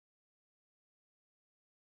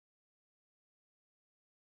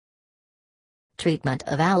Treatment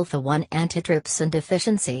of alpha-1 antitrypsin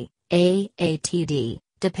deficiency, AATD,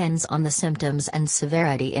 depends on the symptoms and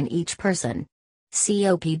severity in each person.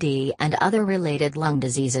 COPD and other related lung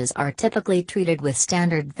diseases are typically treated with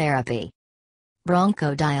standard therapy.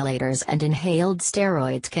 Bronchodilators and inhaled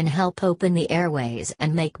steroids can help open the airways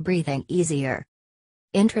and make breathing easier.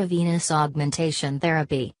 Intravenous augmentation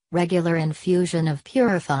therapy, regular infusion of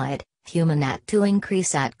purified, human AT to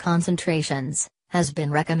increase AT concentrations, has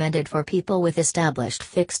been recommended for people with established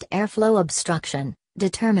fixed airflow obstruction,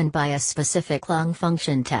 determined by a specific lung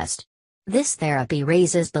function test. This therapy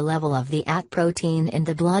raises the level of the AT protein in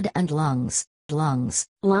the blood and lungs.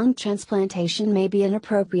 Lung transplantation may be an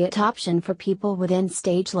appropriate option for people with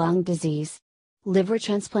end-stage lung disease. Liver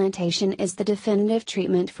transplantation is the definitive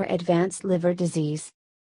treatment for advanced liver disease.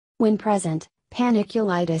 When present,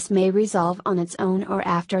 panniculitis may resolve on its own or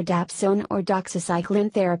after dapsone or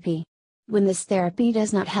doxycycline therapy. When this therapy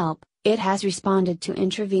does not help, it has responded to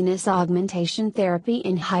intravenous augmentation therapy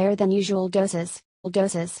in higher than usual doses.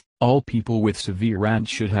 All people with severe AT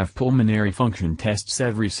should have pulmonary function tests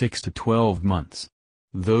every 6 to 12 months.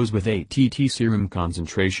 Those with ATT serum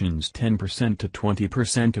concentrations 10% to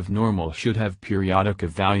 20% of normal should have periodic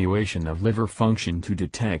evaluation of liver function to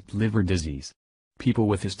detect liver disease. People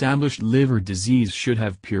with established liver disease should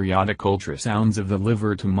have periodic ultrasounds of the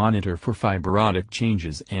liver to monitor for fibrotic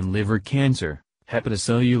changes and liver cancer,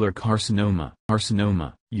 hepatocellular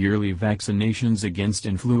carcinoma. Yearly vaccinations against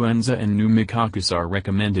influenza and pneumococcus are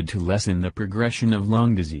recommended to lessen the progression of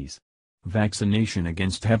lung disease. Vaccination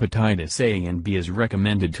against hepatitis A and B is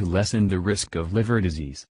recommended to lessen the risk of liver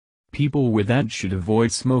disease. People with AT should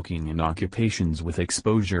avoid smoking and occupations with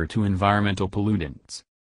exposure to environmental pollutants.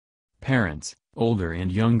 Parents, older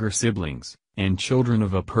and younger siblings, and children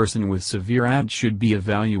of a person with severe AT should be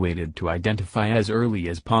evaluated to identify as early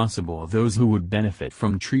as possible those who would benefit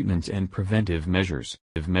from treatments and preventive measures.